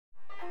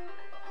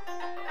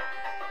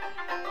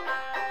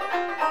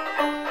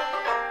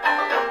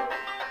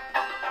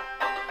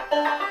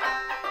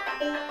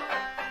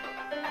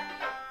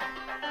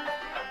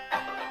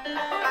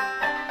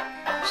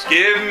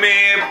Give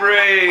me a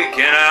break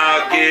and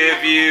I'll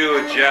give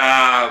you a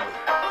job.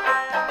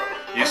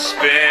 You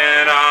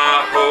spent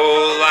our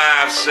whole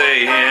life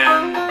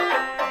saying,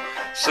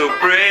 so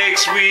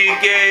breaks we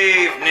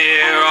gave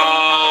near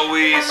all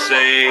we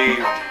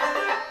saved.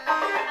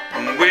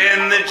 And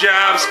when the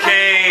jobs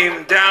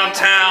came,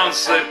 downtown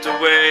slipped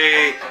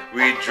away.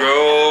 We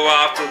drove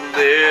off to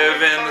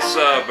live in the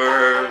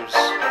suburbs.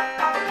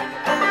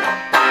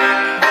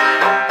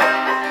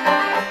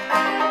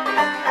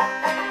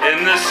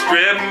 In the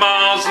strip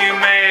malls you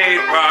made,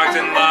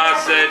 parking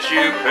lots that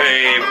you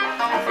paved,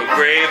 we're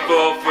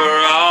grateful for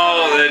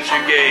all that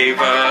you gave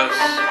us.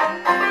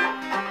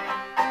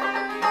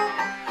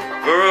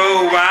 For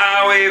a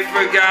while we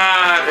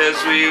forgot as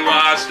we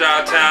watched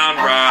our town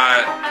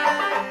rot.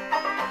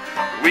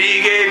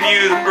 We gave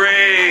you the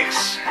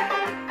breaks,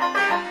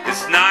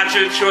 it's not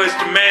your choice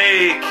to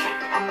make.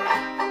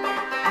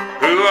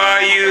 Who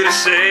are you to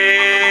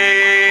say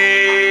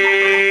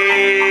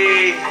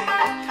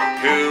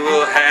who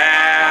will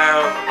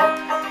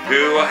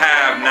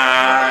have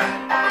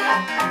not?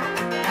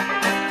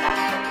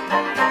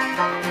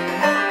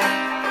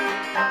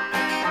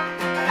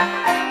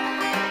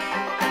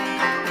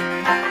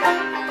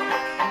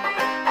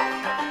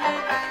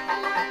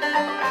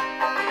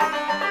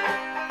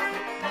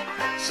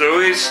 So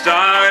we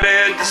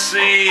started to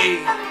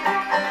see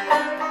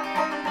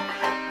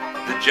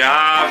the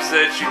jobs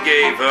that you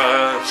gave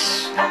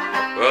us,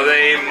 well,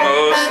 they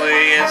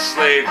mostly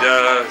enslaved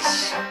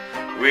us.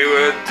 We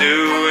were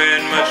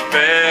doing much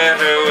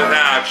better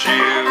without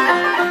you.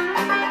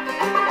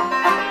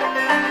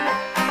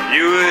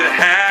 You would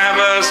have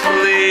us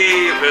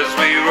believe as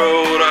we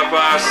rolled up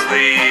our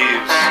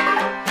sleeves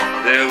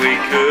that we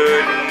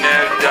couldn't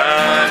have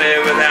done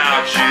it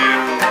without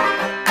you.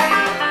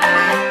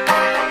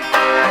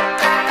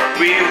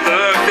 We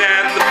looked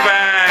at the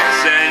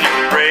facts and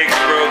your brakes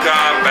broke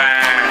our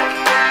back.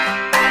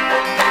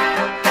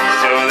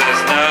 So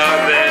there's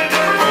nothing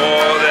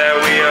more that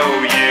we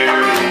owe you.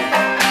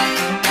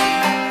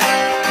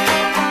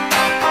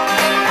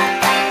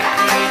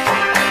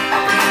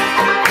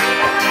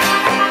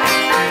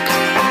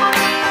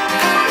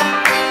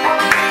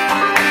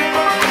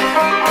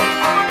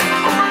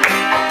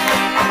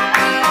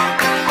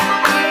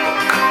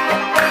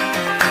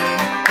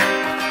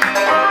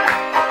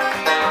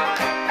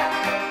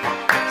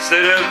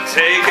 Instead of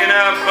taking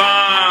up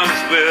arms,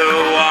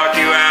 we'll walk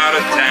you out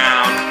of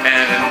town.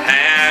 Hand in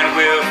hand,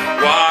 we'll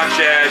watch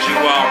as you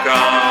walk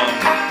on.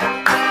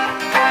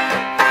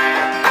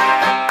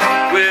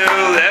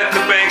 We'll let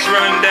the banks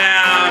run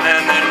down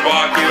and then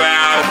walk you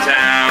out of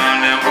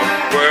town. And we'll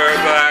work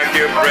like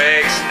your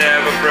brakes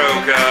never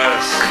broke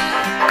us.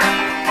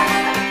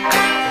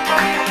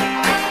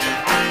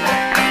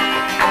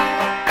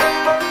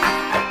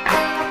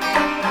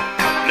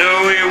 No,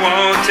 we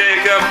won't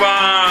take up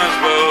arms,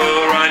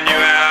 we'll run you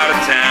out of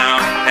town.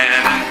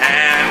 Hand in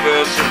hand,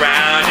 we'll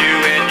surround you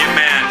in your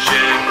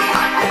mansion.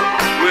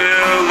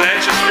 We'll let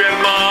your strip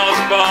malls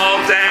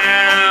fall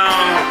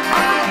down,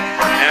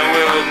 and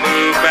we'll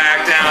move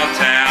back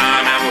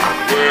downtown, and we'll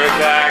work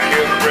like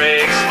you're brave.